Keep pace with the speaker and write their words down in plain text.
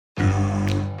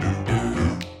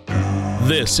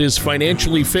This is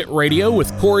Financially Fit Radio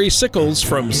with Corey Sickles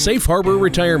from Safe Harbor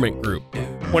Retirement Group.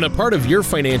 When a part of your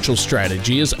financial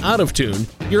strategy is out of tune,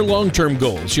 your long-term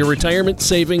goals, your retirement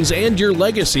savings, and your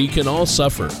legacy can all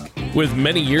suffer. With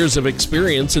many years of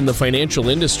experience in the financial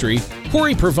industry,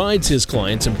 Corey provides his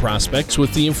clients and prospects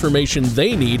with the information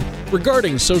they need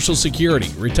regarding Social Security,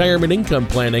 retirement income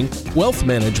planning, wealth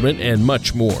management, and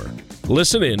much more.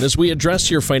 Listen in as we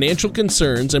address your financial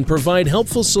concerns and provide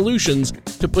helpful solutions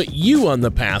to put you on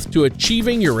the path to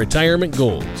achieving your retirement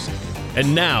goals.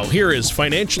 And now, here is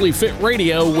Financially Fit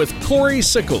Radio with Corey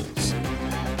Sickles.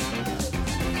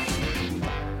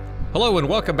 Hello and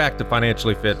welcome back to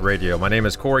Financially Fit Radio. My name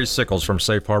is Corey Sickles from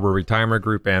Safe Harbor Retirement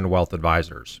Group and Wealth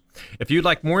Advisors. If you'd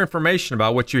like more information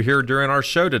about what you hear during our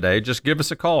show today, just give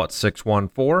us a call at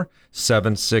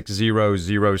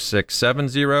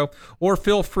 614-760-0670 or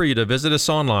feel free to visit us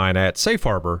online at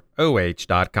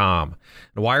safeharboroh.com.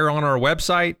 And while you're on our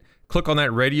website, click on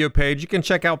that radio page. You can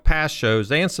check out past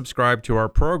shows and subscribe to our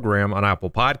program on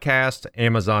Apple Podcasts,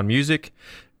 Amazon Music,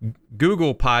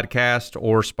 Google Podcast,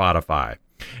 or Spotify.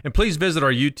 And please visit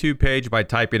our YouTube page by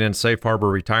typing in Safe Harbor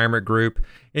Retirement Group,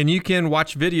 and you can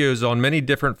watch videos on many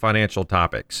different financial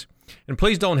topics. And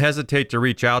please don't hesitate to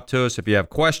reach out to us if you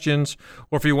have questions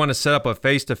or if you want to set up a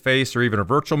face-to-face or even a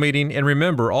virtual meeting. And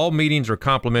remember, all meetings are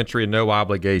complimentary and no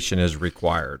obligation is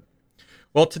required.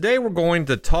 Well, today we're going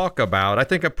to talk about, I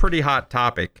think, a pretty hot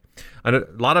topic. A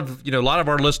lot of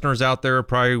our listeners out there are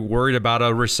probably worried about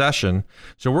a recession.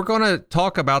 So we're going to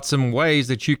talk about some ways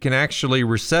that you can actually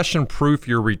recession-proof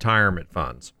your retirement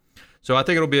funds. So I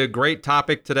think it'll be a great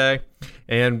topic today.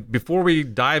 And before we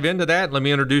dive into that, let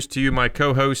me introduce to you my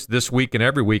co-host this week and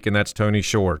every week, and that's Tony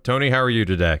Shore. Tony, how are you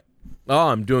today? Oh,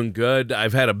 I'm doing good.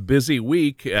 I've had a busy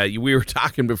week. We were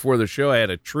talking before the show. I had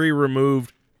a tree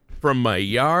removed from my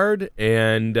yard,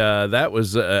 and that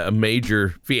was a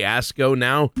major fiasco.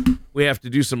 Now we have to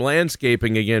do some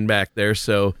landscaping again back there,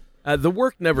 so the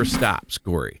work never stops,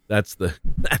 Corey. That's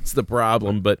the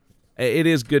problem, but it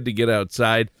is good to get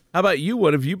outside. How about you?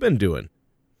 What have you been doing?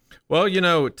 Well,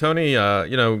 Tony,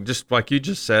 just like you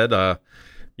just said,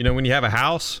 when you have a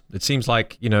house, it seems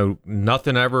like,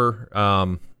 nothing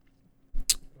ever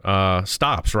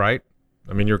stops, right?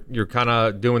 I mean, you're kind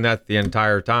of doing that the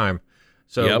entire time.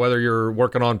 So yep. Whether you're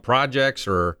working on projects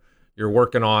or you're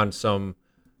working on some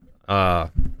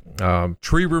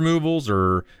tree removals,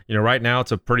 or right now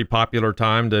it's a pretty popular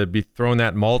time to be throwing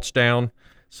that mulch down.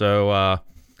 So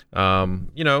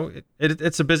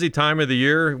it's a busy time of the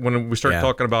year when we start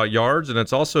talking about yards, and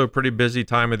it's also a pretty busy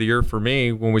time of the year for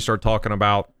me when we start talking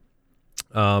about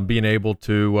being able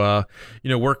to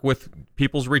work with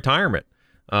people's retirement.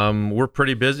 We're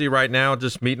pretty busy right now,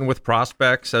 just meeting with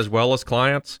prospects as well as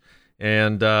clients.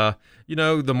 And,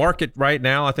 the market right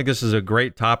now, I think this is a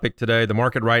great topic today. The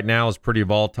market right now is pretty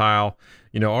volatile.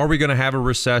 Are we going to have a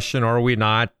recession? Or are we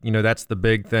not? That's the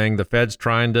big thing. The Fed's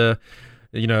trying to,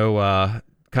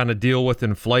 kind of deal with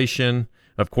inflation.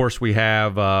 Of course, we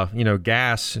have,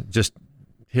 gas just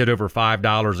hit over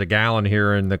 $5 a gallon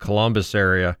here in the Columbus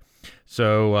area.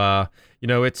 So,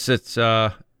 it's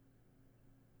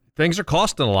things are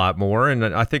costing a lot more, and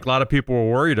I think a lot of people are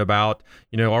worried about,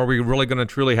 are we really going to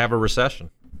truly have a recession?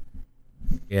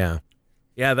 Yeah,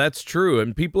 that's true.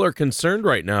 And people are concerned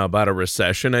right now about a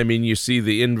recession. I mean, you see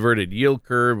the inverted yield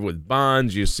curve with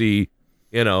bonds. You see,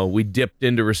 we dipped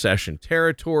into recession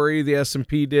territory. The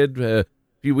S&P did a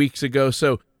few weeks ago.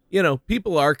 So,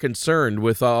 people are concerned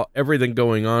with everything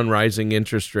going on, rising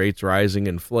interest rates, rising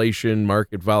inflation,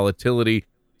 market volatility.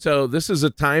 So this is a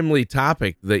timely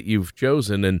topic that you've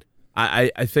chosen, and I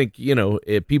think,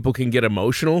 people can get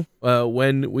emotional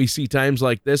when we see times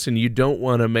like this, and you don't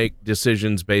want to make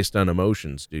decisions based on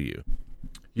emotions, do you?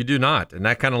 You do not, and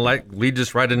that kind of leads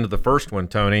us right into the first one,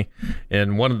 Tony.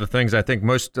 And one of the things I think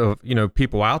most of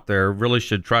people out there really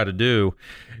should try to do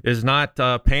is not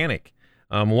panic.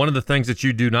 One of the things that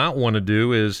you do not want to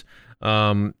do is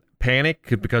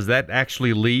panic, because that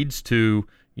actually leads to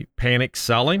panic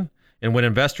selling. And when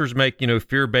investors make,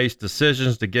 fear-based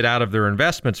decisions to get out of their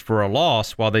investments for a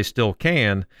loss while they still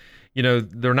can,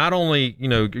 they're not only,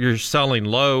 you're selling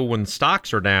low when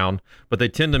stocks are down, but they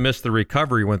tend to miss the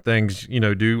recovery when things,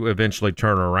 do eventually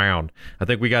turn around. I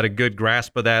think we got a good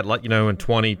grasp of that, in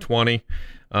 2020,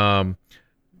 when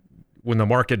the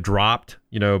market dropped,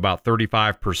 about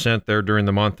 35% there during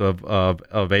the month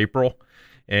of April.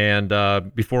 And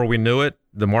before we knew it,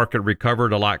 the market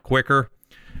recovered a lot quicker.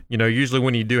 Usually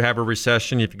when you do have a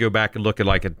recession, if you go back and look at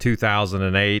like in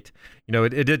 2008,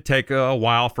 it did take a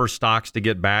while for stocks to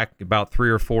get back, about 3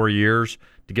 or 4 years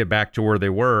to get back to where they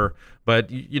were. But,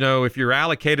 if you're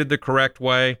allocated the correct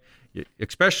way,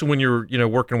 especially when you're,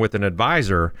 working with an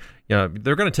advisor,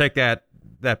 they're going to take that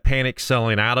panic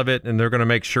selling out of it, and they're going to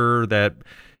make sure that,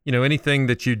 anything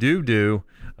that you do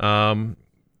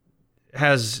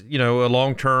has, a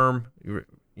long-term,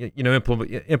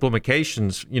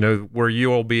 implications, where you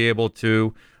will be able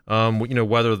to,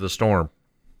 weather the storm.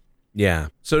 Yeah.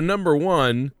 So number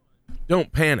one,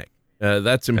 don't panic.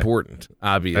 That's important,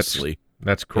 obviously.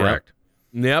 That's correct.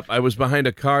 Yep. I was behind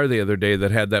a car the other day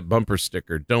that had that bumper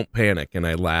sticker, "Don't panic," and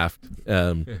I laughed.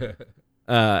 And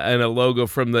a logo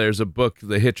from there's a book,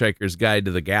 The Hitchhiker's Guide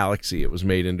to the Galaxy. It was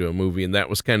made into a movie, and that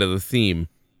was kind of the theme.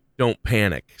 Don't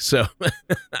panic. So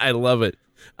I love it.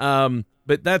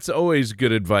 But that's always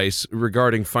good advice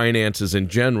regarding finances in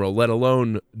general, let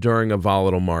alone during a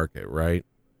volatile market, right?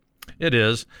 It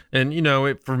is. And,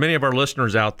 for many of our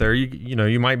listeners out there,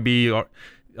 you might be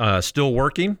still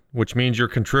working, which means you're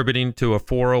contributing to a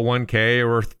 401k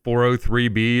or a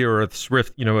 403b or a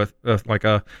thrift, like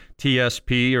a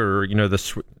TSP or,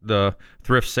 the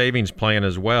thrift savings plan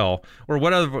as well, or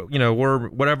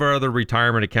whatever other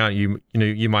retirement account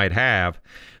you might have.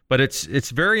 But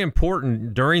it's very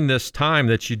important during this time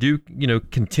that you do,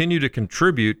 continue to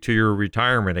contribute to your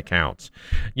retirement accounts.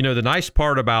 The nice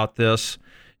part about this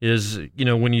is,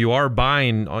 when you are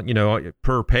buying,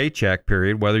 per paycheck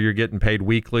period, whether you're getting paid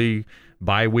weekly,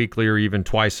 biweekly, or even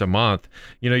twice a month,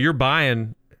 you're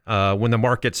buying when the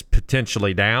market's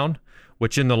potentially down,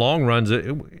 which in the long run's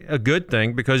a good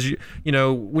thing because,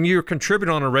 when you're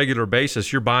contributing on a regular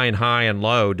basis, you're buying high and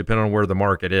low depending on where the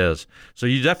market is. So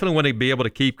you definitely want to be able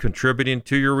to keep contributing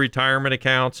to your retirement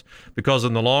accounts because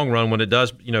in the long run, when it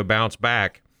does, bounce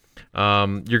back,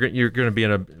 you're going to be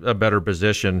in a better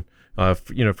position,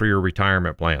 for your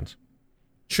retirement plans.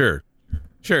 Sure.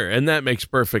 And that makes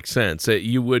perfect sense.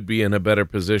 You would be in a better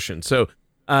position. So,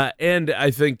 and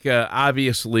I think,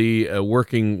 obviously,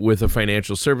 working with a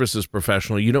financial services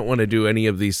professional, you don't want to do any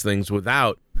of these things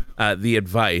without the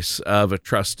advice of a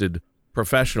trusted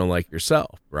professional like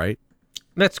yourself, right?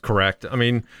 That's correct. I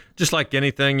mean, just like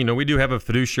anything, we do have a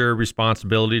fiduciary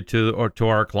responsibility to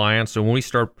our clients. So when we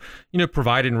start,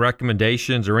 providing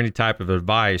recommendations or any type of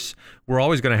advice, we're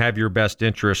always going to have your best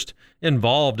interest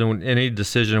involved in any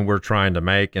decision we're trying to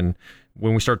make. And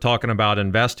when we start talking about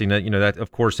investing, that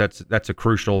of course that's a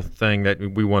crucial thing that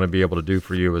we want to be able to do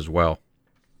for you as well.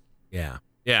 Yeah,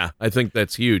 I think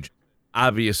that's huge,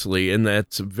 obviously, and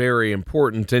that's very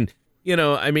important. And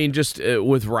just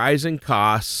with rising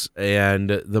costs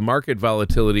and the market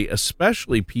volatility,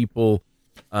 especially people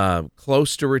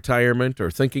close to retirement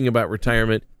or thinking about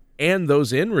retirement and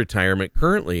those in retirement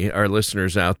currently, our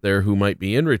listeners out there who might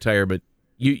be in retirement,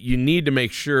 you need to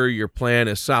make sure your plan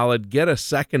is solid. Get a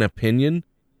second opinion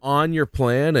on your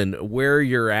plan and where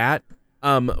you're at.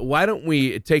 Why don't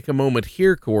we take a moment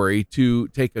here, Corey, to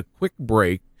take a quick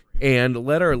break and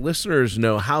let our listeners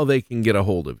know how they can get a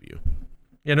hold of you.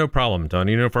 Yeah, no problem,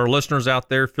 Tony. For our listeners out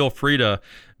there, feel free to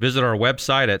visit our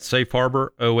website at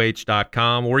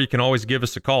safeharboroh.com, or you can always give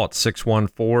us a call at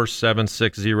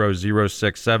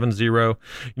 614-760-0670.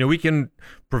 We can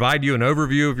provide you an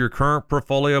overview of your current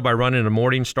portfolio by running a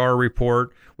Morningstar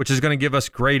report, which is going to give us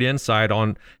great insight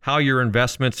on how your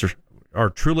investments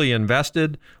are truly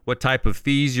invested, what type of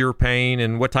fees you're paying,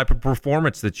 and what type of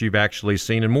performance that you've actually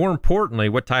seen, and more importantly,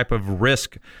 what type of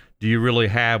risk do you really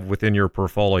have within your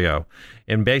portfolio?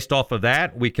 And based off of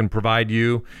that, we can provide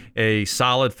you a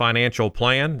solid financial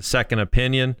plan, second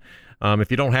opinion. If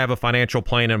you don't have a financial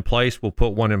plan in place, we'll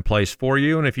put one in place for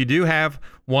you. And if you do have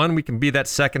one, we can be that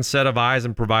second set of eyes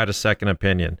and provide a second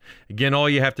opinion. Again, all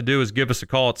you have to do is give us a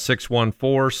call at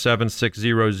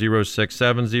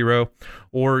 614-760-0670,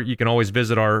 or you can always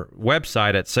visit our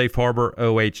website at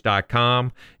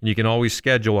safeharboroh.com, and you can always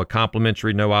schedule a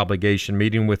complimentary no obligation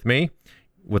meeting with me,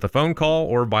 with a phone call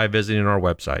or by visiting our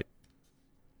website.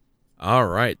 All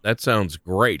right. That sounds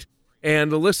great.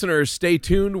 And the listeners, stay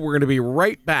tuned. We're going to be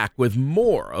right back with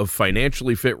more of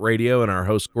Financially Fit Radio and our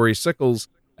host, Corey Sickles,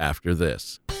 after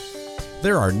this.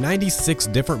 There are 96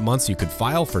 different months you could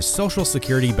file for Social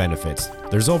Security benefits.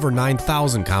 There's over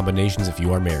 9,000 combinations if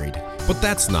you are married. But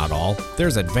that's not all.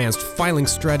 There's advanced filing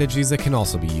strategies that can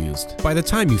also be used. By the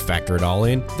time you factor it all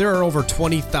in, there are over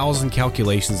 20,000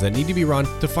 calculations that need to be run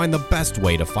to find the best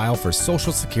way to file for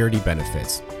Social Security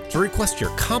benefits. To request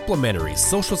your complimentary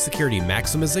Social Security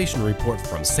Maximization Report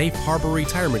from Safe Harbor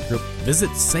Retirement Group, visit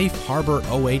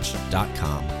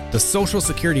safeharboroh.com. The Social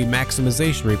Security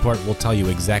Maximization Report will tell you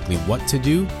exactly what to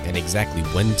do and exactly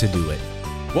when to do it.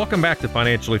 Welcome back to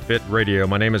Financially Fit Radio.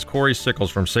 My name is Corey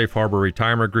Sickles from Safe Harbor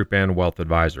Retirement Group and Wealth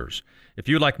Advisors. If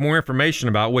you'd like more information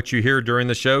about what you hear during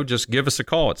the show, just give us a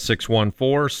call at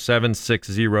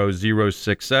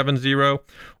 614-760-0670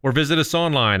 or visit us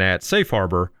online at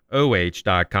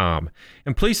safeharboroh.com.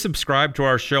 And please subscribe to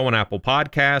our show on Apple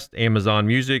Podcast, Amazon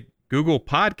Music, Google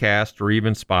Podcast, or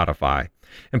even Spotify.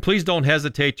 And please don't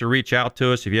hesitate to reach out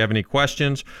to us if you have any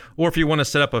questions or if you want to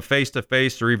set up a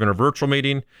face-to-face or even a virtual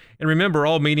meeting. And remember,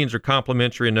 all meetings are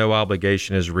complimentary and no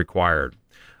obligation is required.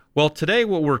 Well, today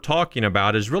what we're talking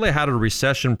about is really how to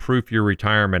recession-proof your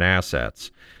retirement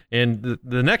assets. And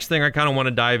the next thing I kind of want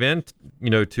to dive in,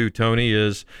 to Tony,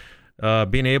 is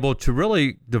being able to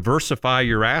really diversify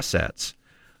your assets.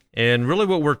 And really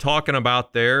what we're talking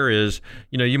about there is,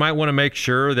 you might want to make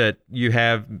sure that you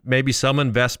have maybe some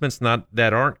investments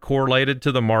that aren't correlated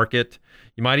to the market.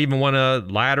 You might even want a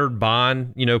laddered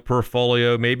bond,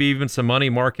 portfolio, maybe even some money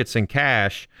markets and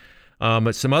cash.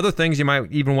 But some other things you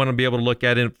might even want to be able to look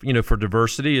at, for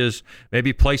diversity is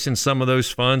maybe placing some of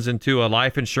those funds into a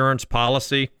life insurance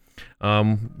policy,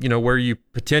 where you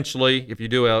potentially, if you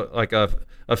do a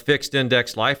fixed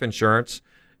index life insurance,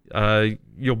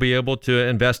 you'll be able to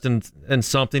invest in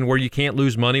something where you can't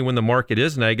lose money when the market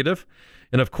is negative.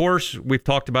 And of course, we've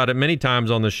talked about it many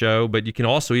times on the show, but you can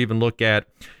also even look at,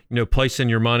 placing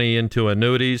your money into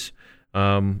annuities.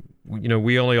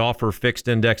 We only offer fixed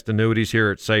indexed annuities here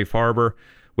at Safe Harbor,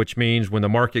 which means when the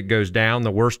market goes down,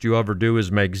 the worst you ever do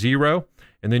is make zero.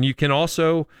 And then you can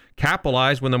also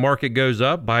capitalize when the market goes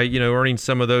up by, earning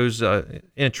some of those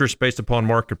interest based upon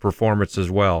market performance as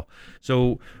well.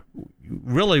 So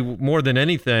really, more than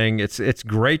anything, it's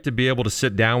great to be able to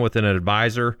sit down with an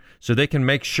advisor so they can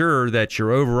make sure that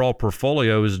your overall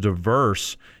portfolio is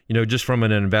diverse, just from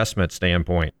an investment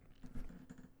standpoint.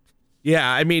 Yeah,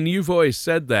 I mean, you've always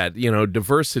said that,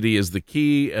 diversity is the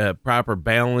key, proper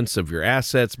balance of your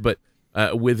assets, but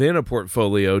within a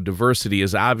portfolio, diversity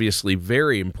is obviously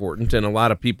very important, and a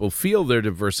lot of people feel they're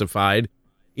diversified,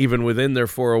 even within their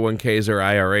 401ks or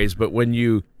IRAs, but when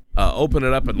you open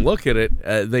it up and look at it,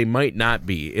 they might not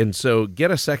be. And so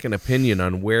get a second opinion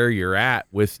on where you're at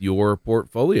with your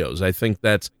portfolios. I think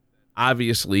that's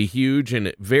obviously huge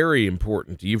and very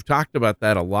important. You've talked about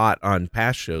that a lot on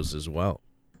past shows as well.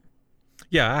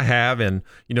 Yeah, I have. And,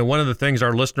 one of the things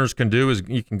our listeners can do is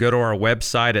you can go to our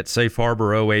website at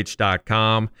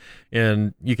safeharboroh.com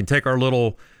and you can take our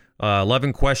little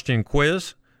 11-question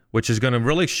quiz, which is going to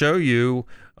really show you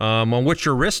on what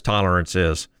your risk tolerance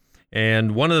is.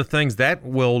 And one of the things that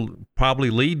will probably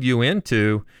lead you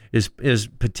into is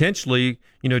potentially,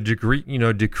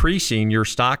 decreasing your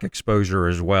stock exposure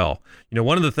as well.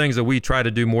 One of the things that we try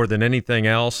to do more than anything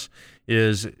else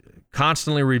is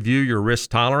constantly review your risk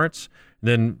tolerance.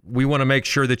 Then we want to make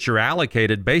sure that you're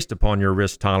allocated based upon your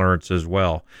risk tolerance as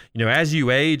well. As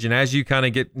you age and as you kind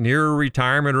of get nearer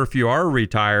retirement, or if you are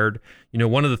retired,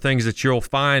 one of the things that you'll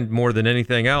find more than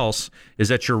anything else is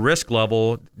that your risk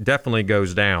level definitely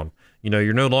goes down.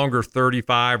 You're no longer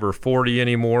 35 or 40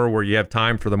 anymore where you have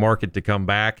time for the market to come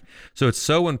back. So it's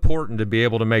so important to be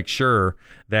able to make sure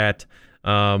that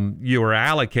you are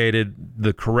allocated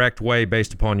the correct way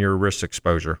based upon your risk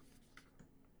exposure.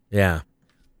 Yeah.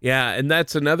 Yeah, and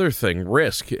that's another thing,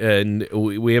 risk. And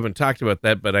we haven't talked about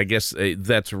that, but I guess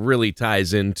that's really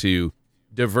ties into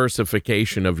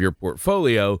diversification of your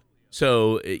portfolio.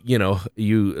 So,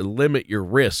 you limit your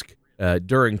risk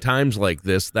during times like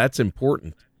this. That's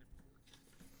important.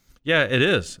 Yeah, it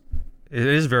is. It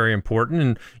is very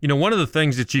important. And, one of the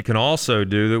things that you can also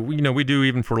do that, we do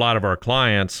even for a lot of our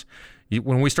clients,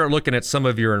 when we start looking at some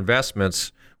of your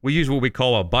investments, we use what we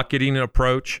call a bucketing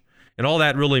approach. And all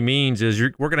that really means is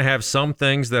we're going to have some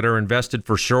things that are invested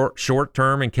for short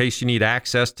term in case you need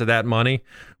access to that money,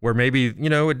 where maybe,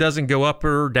 it doesn't go up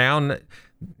or down,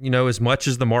 as much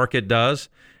as the market does.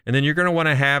 And then you're going to want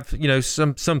to have,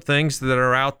 some things that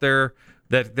are out there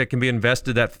that can be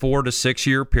invested that 4 to 6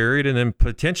 year period, and then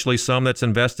potentially some that's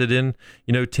invested in,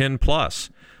 10 plus.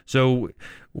 So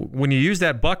when you use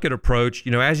that bucket approach,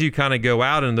 as you kind of go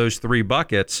out in those three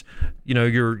buckets,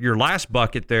 your last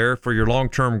bucket there for your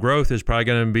long-term growth is probably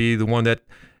going to be the one that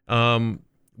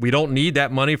we don't need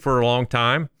that money for a long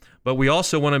time, but we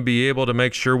also want to be able to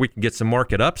make sure we can get some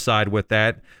market upside with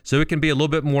that, so it can be a little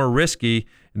bit more risky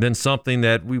than something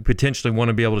that we potentially want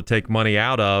to be able to take money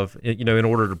out of, in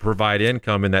order to provide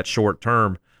income in that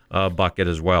short-term bucket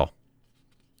as well.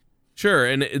 Sure,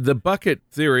 and the bucket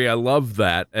theory, I love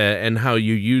that, and how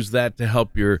you use that to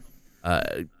help your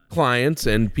clients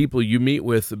and people you meet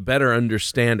with better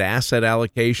understand asset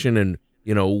allocation and,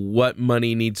 what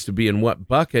money needs to be in what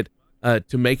bucket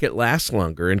to make it last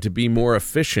longer and to be more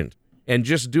efficient. And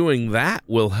just doing that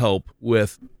will help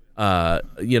with,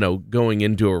 going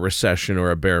into a recession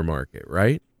or a bear market,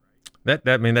 right?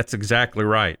 That's exactly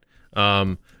right.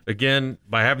 Again,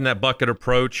 by having that bucket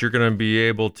approach, you're going to be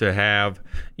able to have,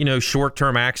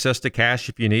 short-term access to cash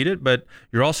if you need it, but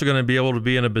you're also going to be able to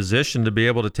be in a position to be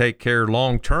able to take care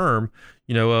long-term,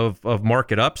 of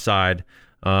market upside.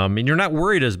 And you're not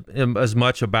worried as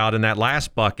much about in that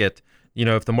last bucket,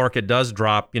 if the market does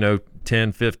drop,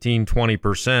 10, 15,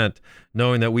 20%,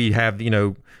 knowing that we have,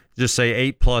 just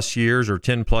say 8+ years or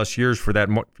 10+ years for that,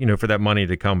 for that money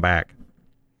to come back.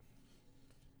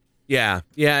 Yeah.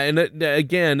 And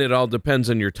again, it all depends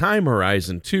on your time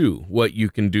horizon too, what you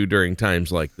can do during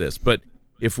times like this. But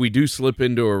if we do slip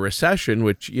into a recession,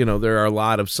 which, there are a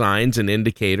lot of signs and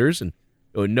indicators, and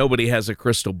nobody has a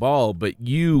crystal ball, but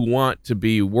you want to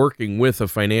be working with a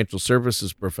financial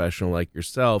services professional like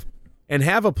yourself and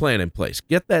have a plan in place.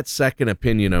 Get that second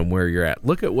opinion on where you're at.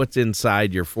 Look at what's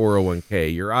inside your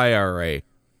 401k, your IRA.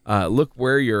 Look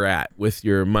where you're at with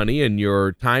your money and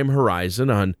your time horizon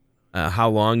on how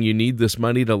long you need this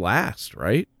money to last,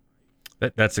 right?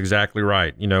 That's exactly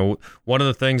right. One of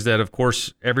the things that, of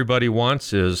course, everybody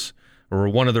wants is, or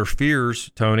one of their fears,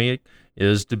 Tony,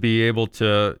 is to be able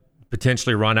to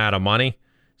potentially run out of money.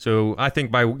 So I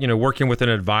think by, working with an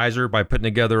advisor, by putting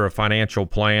together a financial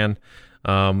plan,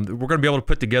 we're going to be able to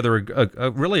put together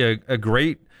a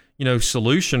great,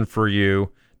 solution for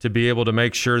you to be able to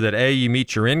make sure that A, you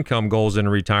meet your income goals in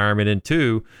retirement, and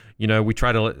two, we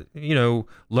try to,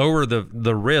 lower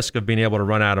the risk of being able to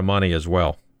run out of money as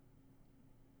well.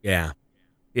 Yeah.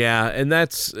 And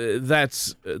that's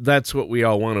what we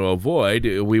all want to avoid.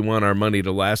 We want our money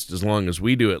to last as long as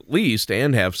we do, at least,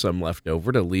 and have some left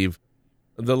over to leave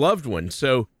the loved one.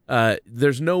 So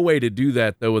there's no way to do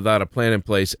that, though, without a plan in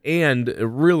place, and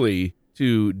really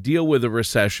to deal with a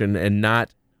recession and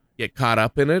not get caught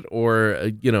up in it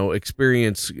or,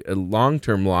 experience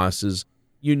long-term losses.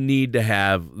 You need to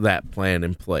have that plan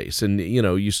in place. And,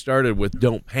 you started with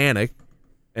don't panic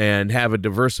and have a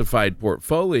diversified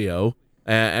portfolio.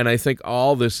 And I think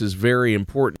all this is very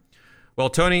important. Well,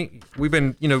 Tony, we've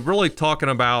been, really talking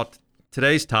about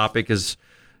today's topic is,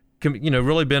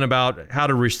 really been about how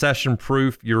to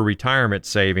recession-proof your retirement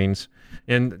savings.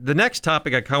 And the next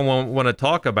topic I kind of want to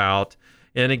talk about,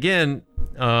 and again,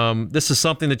 this is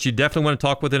something that you definitely want to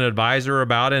talk with an advisor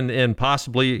about, and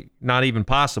possibly, not even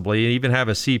possibly, even have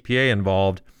a CPA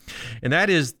involved. And that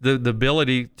is the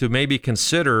ability to maybe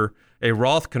consider a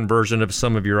Roth conversion of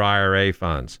some of your IRA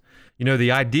funds.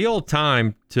 The ideal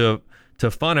time to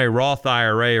fund a Roth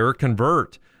IRA or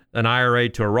convert an IRA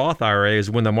to a Roth IRA is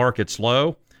when the market's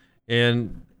low.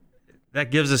 And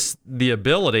that gives us the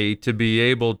ability to be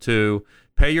able to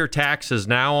pay your taxes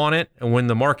now on it. And when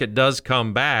the market does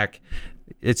come back,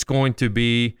 it's going to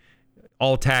be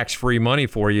all tax-free money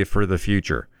for you for the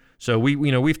future. So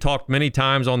we've talked many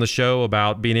times on the show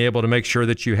about being able to make sure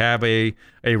that you have a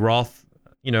Roth,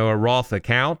 a Roth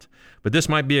account. But this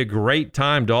might be a great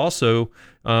time to also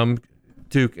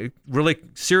to really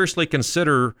seriously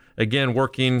consider, again,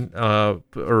 working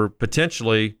or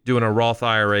potentially doing a Roth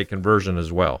IRA conversion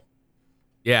as well.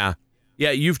 Yeah,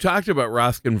 you've talked about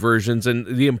Roth conversions and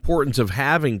the importance of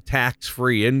having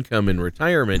tax-free income in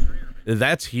retirement.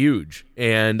 That's huge.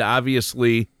 And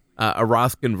obviously, a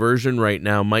Roth conversion right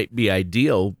now might be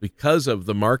ideal because of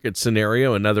the market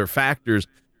scenario and other factors.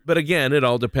 But again, it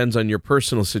all depends on your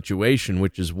personal situation,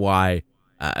 which is why,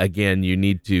 again, you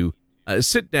need to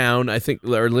sit down. I think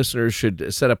our listeners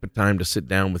should set up a time to sit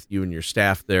down with you and your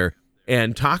staff there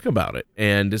and talk about it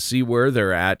and to see where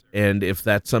they're at and if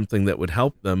that's something that would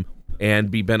help them and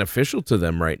be beneficial to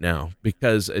them right now,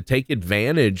 because take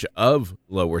advantage of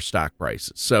lower stock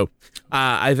prices. So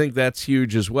I think that's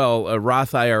huge as well.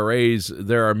 Roth IRAs,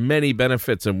 there are many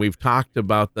benefits, and we've talked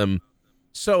about them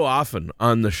so often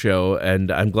on the show,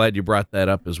 and I'm glad you brought that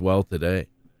up as well today.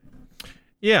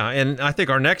 Yeah, and I think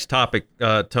our next topic,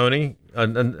 Tony,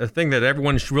 a thing that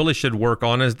everyone really should work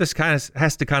on is this kind of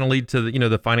has to kind of lead to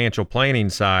the financial planning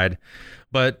side,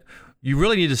 but you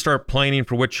really need to start planning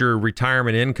for what your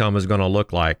retirement income is going to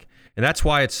look like. And that's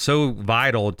why it's so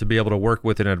vital to be able to work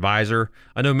with an advisor.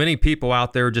 I know many people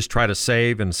out there just try to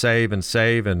save and save and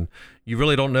save, and you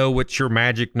really don't know what your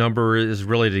magic number is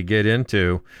really to get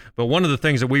into. But one of the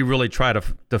things that we really try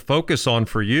to focus on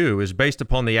for you is based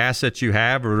upon the assets you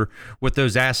have or what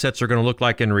those assets are going to look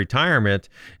like in retirement,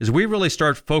 is we really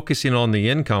start focusing on the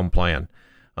income plan.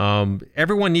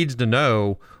 Everyone needs to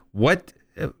know what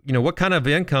kind of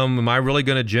income am I really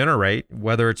going to generate,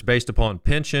 whether it's based upon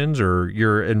pensions or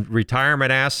your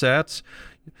retirement assets.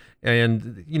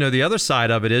 And, the other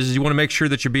side of it is you want to make sure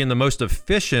that you're being the most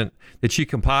efficient that you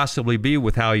can possibly be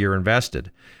with how you're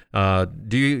invested. Are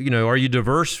you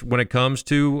diverse when it comes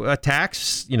to a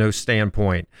tax,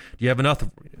 standpoint? Do you have enough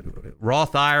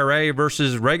Roth IRA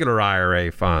versus regular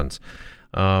IRA funds?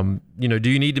 Do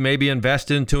you need to maybe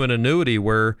invest into an annuity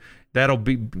where that'll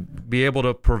be able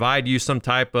to provide you some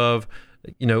type of,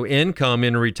 income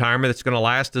in retirement that's going to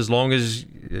last as long as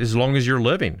you're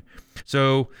living?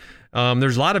 So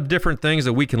there's a lot of different things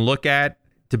that we can look at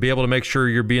to be able to make sure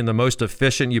you're being the most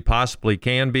efficient you possibly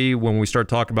can be when we start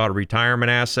talking about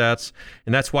retirement assets.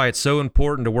 And that's why it's so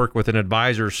important to work with an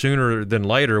advisor sooner than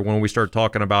later when we start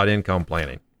talking about income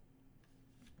planning.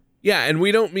 Yeah, and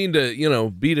we don't mean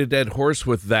to, beat a dead horse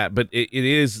with that, but it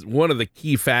is one of the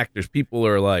key factors. People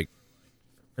are like,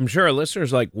 I'm sure our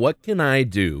listeners are like, what can I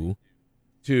do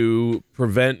to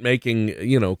prevent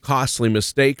making, costly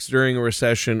mistakes during a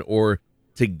recession, or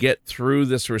to get through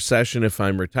this recession if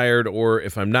I'm retired, or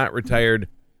if I'm not retired,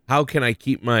 how can I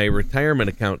keep my retirement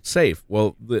account safe?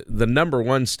 Well, the number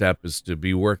one step is to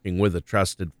be working with a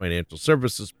trusted financial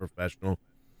services professional.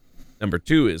 Number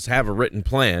two is have a written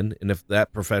plan. And if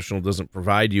that professional doesn't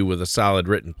provide you with a solid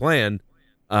written plan,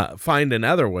 find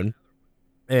another one.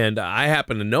 And I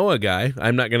happen to know a guy.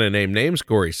 I'm not going to name names,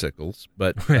 Corey Sickles,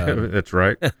 but that's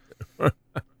right.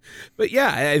 But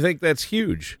yeah, I think that's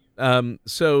huge.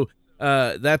 So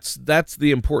that's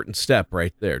the important step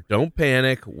right there. Don't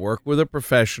panic. Work with a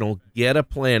professional. Get a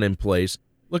plan in place.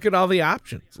 Look at all the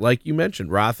options, like you mentioned: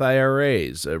 Roth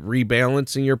IRAs,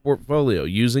 rebalancing your portfolio,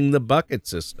 using the bucket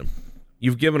system.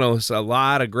 You've given us a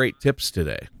lot of great tips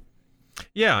today.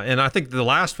 Yeah, and I think the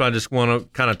last one I just want to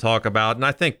kind of talk about, and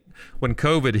I think when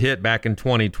COVID hit back in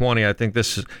 2020, I think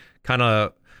this kind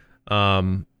of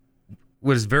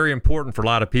was very important for a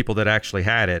lot of people that actually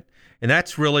had it. And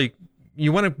that's really,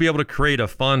 you want to be able to create a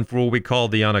fund for what we call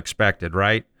the unexpected,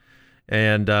 right?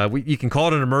 And you can call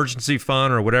it an emergency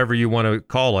fund or whatever you want to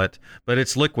call it, but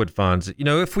it's liquid funds.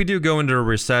 If we do go into a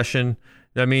recession,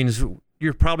 that means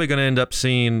you're probably going to end up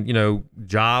seeing,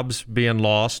 jobs being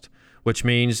lost, which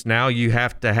means now you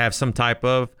have to have some type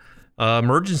of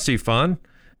emergency fund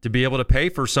to be able to pay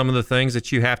for some of the things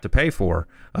that you have to pay for.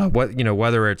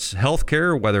 Whether it's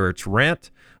healthcare, whether it's rent,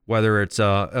 whether it's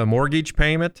a mortgage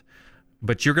payment,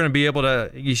 but you're going to be able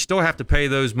to, you still have to pay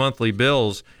those monthly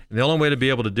bills. And the only way to be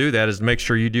able to do that is to make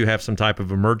sure you do have some type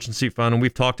of emergency fund. And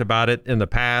we've talked about it in the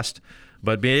past,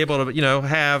 but be able to,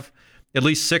 have at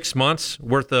least 6 months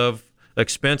worth of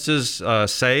expenses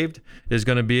saved is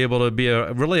going to be able to be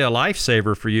really a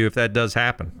lifesaver for you if that does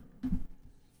happen.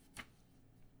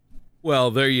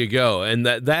 Well, there you go. And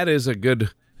that is a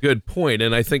good point.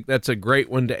 And I think that's a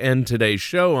great one to end today's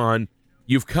show on.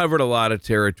 You've covered a lot of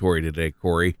territory today,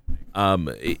 Corey.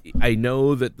 I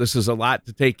know that this is a lot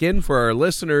to take in for our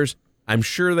listeners. I'm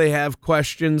sure they have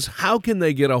questions. How can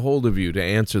they get a hold of you to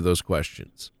answer those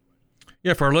questions?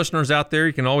 Yeah, for our listeners out there,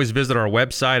 you can always visit our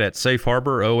website at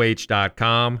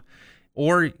safeharboroh.com,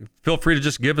 or feel free to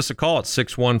just give us a call at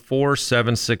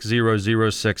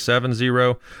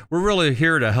 614-760-0670. We're really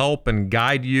here to help and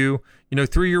guide you,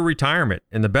 through your retirement.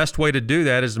 And the best way to do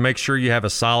that is to make sure you have a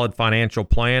solid financial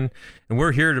plan. And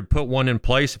we're here to put one in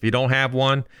place if you don't have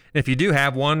one. And if you do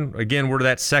have one, again, we're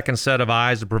that second set of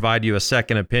eyes to provide you a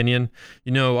second opinion.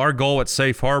 Our goal at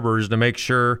Safe Harbor is to make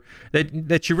sure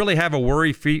that you really have a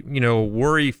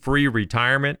worry-free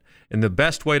retirement. And the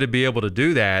best way to be able to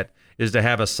do that is to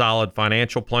have a solid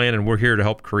financial plan, and we're here to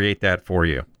help create that for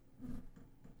you.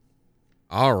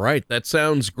 All right, that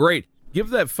sounds great. Give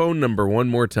that phone number one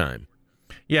more time.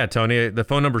 Yeah, Tony, the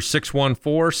phone number is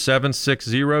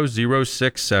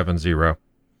 614-760-0670.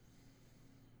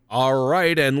 All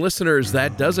right, and listeners,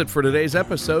 that does it for today's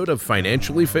episode of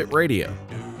Financially Fit Radio.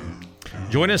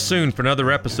 Join us soon for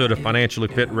another episode of Financially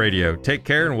Fit Radio. Take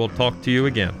care, and we'll talk to you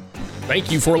again.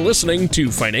 Thank you for listening to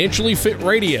Financially Fit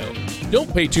Radio.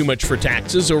 Don't pay too much for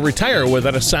taxes or retire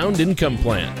without a sound income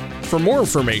plan. For more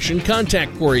information,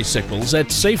 contact Corey Sickles at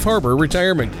Safe Harbor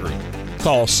Retirement Group.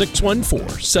 Call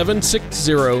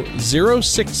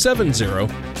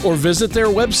 614-760-0670 or visit their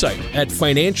website at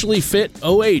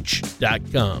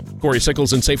financiallyfitoh.com. Corey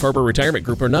Sickles and Safe Harbor Retirement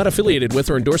Group are not affiliated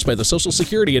with or endorsed by the Social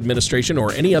Security Administration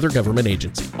or any other government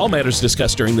agency. All matters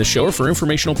discussed during this show are for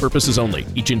informational purposes only.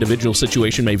 Each individual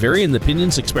situation may vary, and the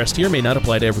opinions expressed here may not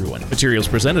apply to everyone. Materials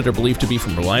presented are believed to be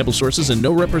from reliable sources, and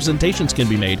no representations can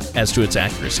be made as to its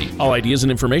accuracy. All ideas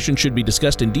and information should be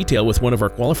discussed in detail with one of our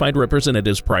qualified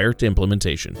representatives prior to implementation.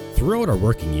 Throughout our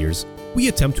working years, we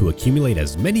attempt to accumulate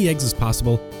as many eggs as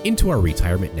possible into our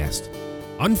retirement nest.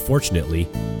 Unfortunately,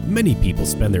 many people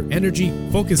spend their energy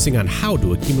focusing on how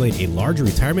to accumulate a large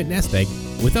retirement nest egg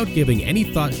without giving any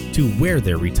thought to where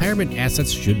their retirement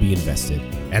assets should be invested.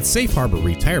 At Safe Harbor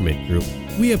Retirement Group,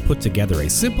 we have put together a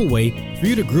simple way for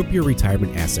you to group your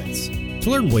retirement assets.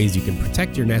 To learn ways you can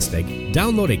protect your nest egg,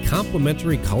 download a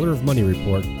complimentary Color of Money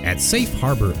report at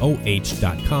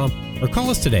safeharboroh.com or call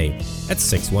us today at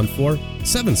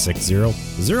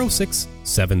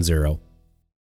 614-760-0670.